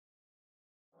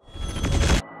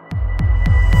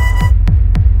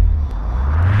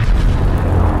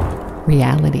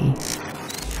reality.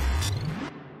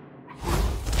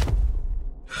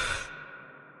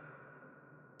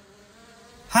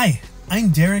 Hi,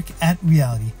 I'm Derek at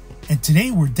Reality, and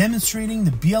today we're demonstrating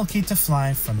the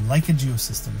BLK2FLY from Leica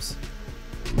Geosystems.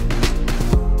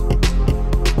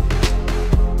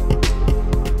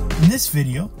 In this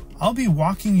video, I'll be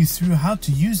walking you through how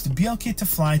to use the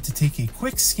BLK2FLY to take a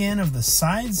quick scan of the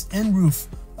sides and roof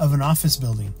of an office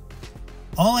building.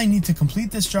 All I need to complete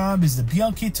this job is the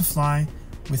BLK2FLY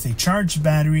with a charged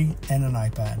battery and an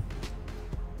iPad.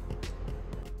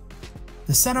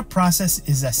 The setup process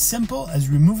is as simple as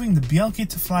removing the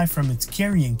BLK2FLY from its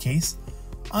carrying case,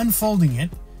 unfolding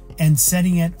it, and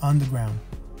setting it on the ground.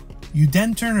 You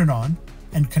then turn it on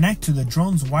and connect to the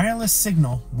drone's wireless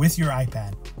signal with your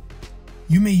iPad.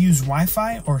 You may use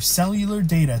Wi-Fi or cellular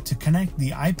data to connect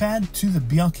the iPad to the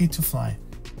BLK2FLY.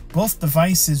 Both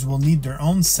devices will need their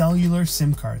own cellular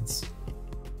SIM cards.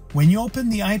 When you open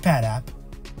the iPad app,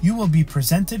 you will be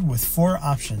presented with 4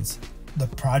 options: the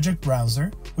project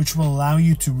browser, which will allow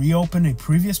you to reopen a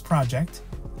previous project,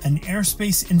 an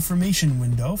airspace information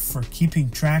window for keeping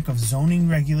track of zoning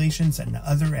regulations and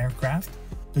other aircraft,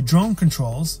 the drone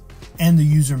controls, and the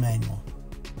user manual.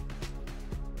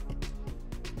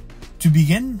 To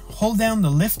begin, hold down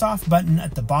the lift-off button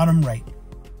at the bottom right.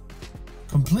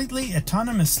 Completely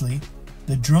autonomously,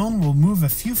 the drone will move a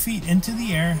few feet into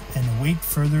the air and await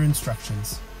further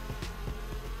instructions.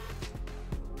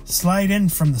 Slide in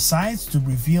from the sides to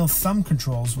reveal thumb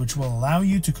controls, which will allow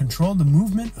you to control the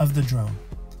movement of the drone.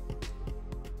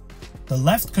 The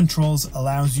left controls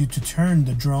allows you to turn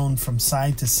the drone from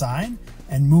side to side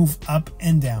and move up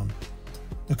and down.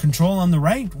 The control on the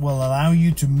right will allow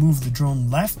you to move the drone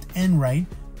left and right,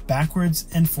 backwards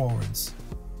and forwards.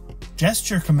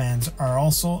 Gesture commands are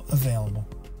also available.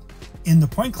 In the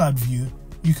point cloud view,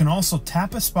 you can also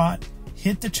tap a spot,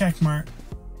 hit the check mark,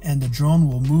 and the drone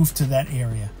will move to that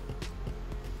area.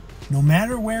 No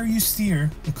matter where you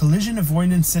steer, the collision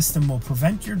avoidance system will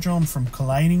prevent your drone from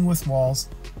colliding with walls,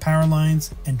 power lines,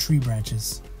 and tree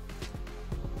branches.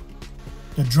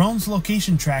 The drone's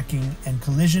location tracking and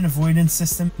collision avoidance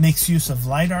system makes use of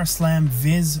LiDAR SLAM,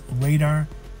 VIS, radar,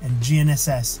 and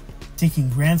GNSS, taking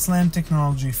Grand SLAM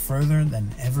technology further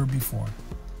than ever before.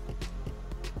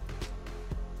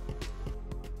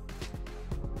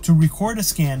 To record a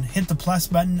scan, hit the plus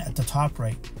button at the top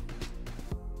right.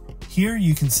 Here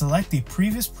you can select a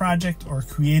previous project or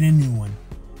create a new one,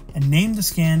 and name the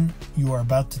scan you are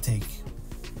about to take.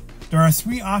 There are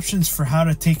 3 options for how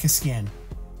to take a scan.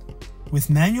 With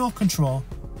manual control,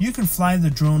 you can fly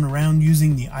the drone around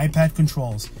using the iPad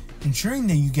controls, ensuring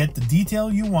that you get the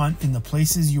detail you want in the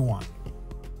places you want.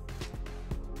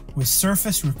 With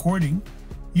surface recording,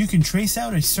 you can trace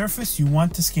out a surface you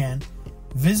want to scan,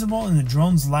 visible in the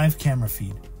drone's live camera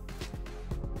feed.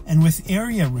 And with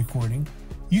area recording,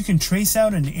 you can trace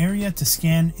out an area to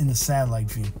scan in the satellite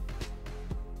view.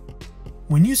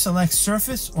 When you select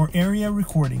surface or area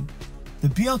recording, the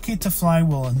BLK2FLY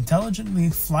will intelligently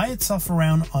fly itself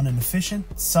around on an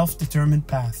efficient, self-determined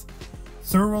path,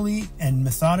 thoroughly and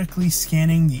methodically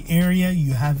scanning the area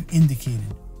you have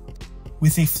indicated.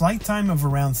 With a flight time of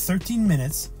around 13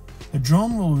 minutes, the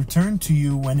drone will return to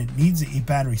you when it needs a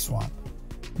battery swap,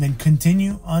 then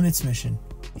continue on its mission.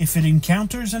 If it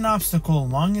encounters an obstacle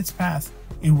along its path,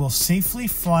 it will safely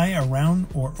fly around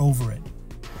or over it.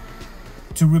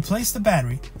 To replace the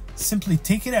battery, simply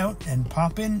take it out and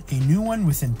pop in a new one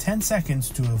within 10 seconds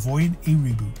to avoid a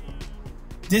reboot.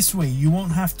 This way you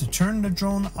won't have to turn the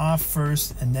drone off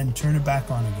first and then turn it back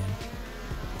on again.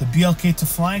 The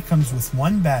BLK2FLY comes with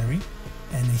 1 battery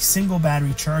and a single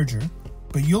battery charger,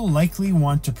 but you'll likely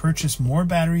want to purchase more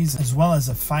batteries as well as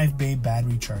a 5-bay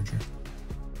battery charger.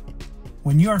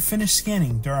 When you are finished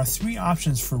scanning, there are 3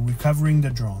 options for recovering the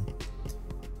drone.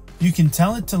 You can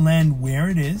tell it to land where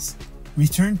it is,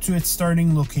 return to its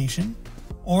starting location,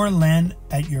 or land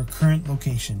at your current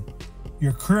location.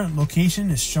 Your current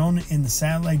location is shown in the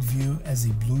satellite view as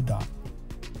a blue dot.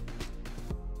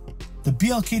 The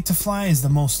BLK2FLY is the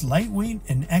most lightweight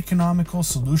and economical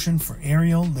solution for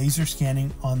aerial laser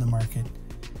scanning on the market.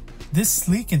 This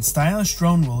sleek and stylish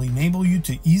drone will enable you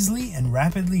to easily and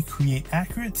rapidly create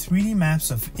accurate 3D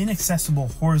maps of inaccessible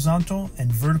horizontal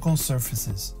and vertical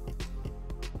surfaces.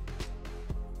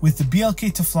 With the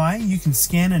BLK2FLY, you can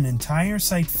scan an entire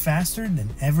site faster than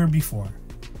ever before.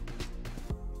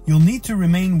 You'll need to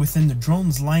remain within the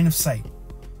drone's line of sight.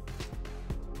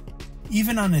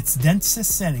 Even on its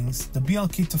densest settings, the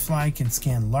BLK2FLY can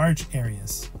scan large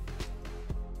areas.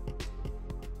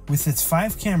 With its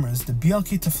 5 cameras, the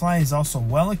BLK2FLY is also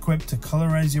well equipped to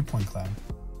colorize your point cloud.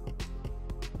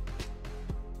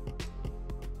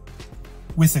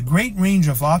 With a great range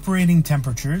of operating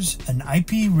temperatures, an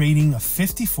IP rating of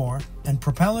 54, and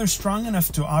propellers strong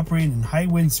enough to operate in high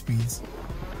wind speeds,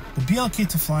 the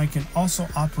BLK2FLY can also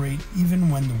operate even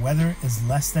when the weather is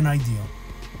less than ideal.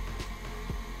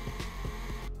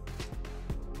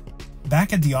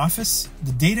 Back at the office,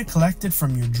 the data collected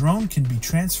from your drone can be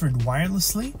transferred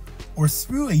wirelessly or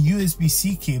through a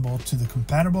USB-C cable to the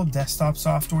compatible desktop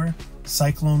software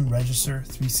Cyclone Register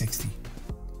 360.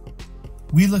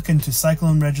 We look into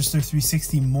Cyclone Register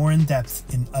 360 more in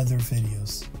depth in other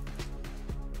videos.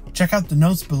 Check out the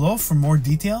notes below for more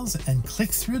details and click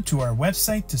through to our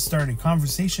website to start a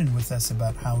conversation with us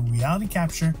about how reality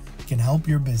capture can help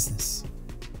your business.